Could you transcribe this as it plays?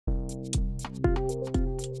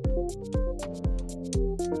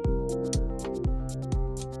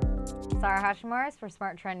Sarah Hashimoris for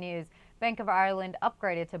Smart Trend News. Bank of Ireland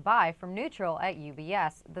upgraded to buy from neutral at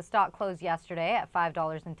UBS. The stock closed yesterday at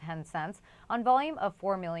 $5.10 on volume of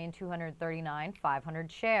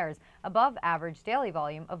 4,239,500 shares, above average daily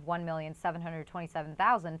volume of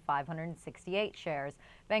 1,727,568 shares.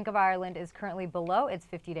 Bank of Ireland is currently below its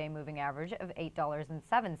 50-day moving average of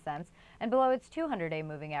 $8.07 and below its 200-day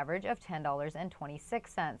moving average of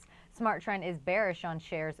 $10.26. Smart Trend is bearish on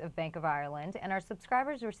shares of Bank of Ireland, and our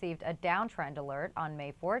subscribers received a downtrend alert on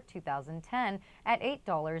May 4, 2010 at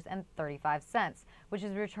 $8.35, which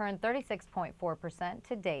has returned 36.4%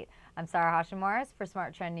 to date. I'm Sarah Hashimoris for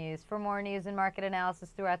Smart Trend News. For more news and market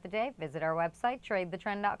analysis throughout the day, visit our website,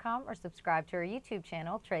 tradethetrend.com, or subscribe to our YouTube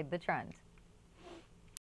channel, Trade the Trend.